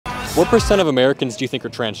What percent of Americans do you think are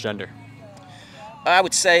transgender? I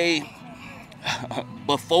would say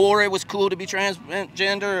before it was cool to be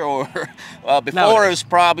transgender, or before it was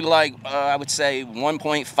probably like, I would say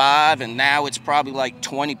 1.5, and now it's probably like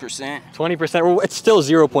 20%. 20%? Well, it's still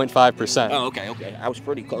 0.5%. Oh, okay. I was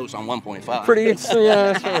pretty close on 1.5. Pretty,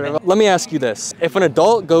 yeah, sort of. Let me ask you this. If an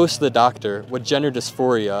adult goes to the doctor with gender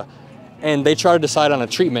dysphoria and they try to decide on a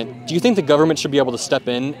treatment, do you think the government should be able to step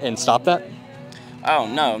in and stop that? Oh,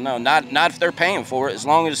 no, not if they're paying for it. As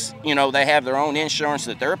long as, they have their own insurance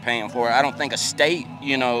that they're paying for. I don't think a state,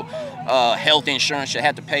 health insurance should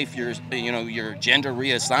have to pay for your gender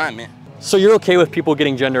reassignment. So you're okay with people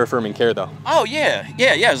getting gender-affirming care, though? Oh, yeah,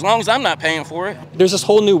 as long as I'm not paying for it. There's this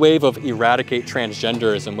whole new wave of eradicate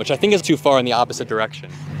transgenderism, which I think is too far in the opposite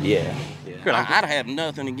direction. Yeah. I have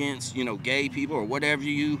nothing against, gay people or whatever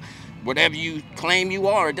you claim you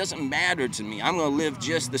are. It doesn't matter to me. I'm going to live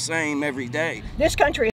just the same every day. This country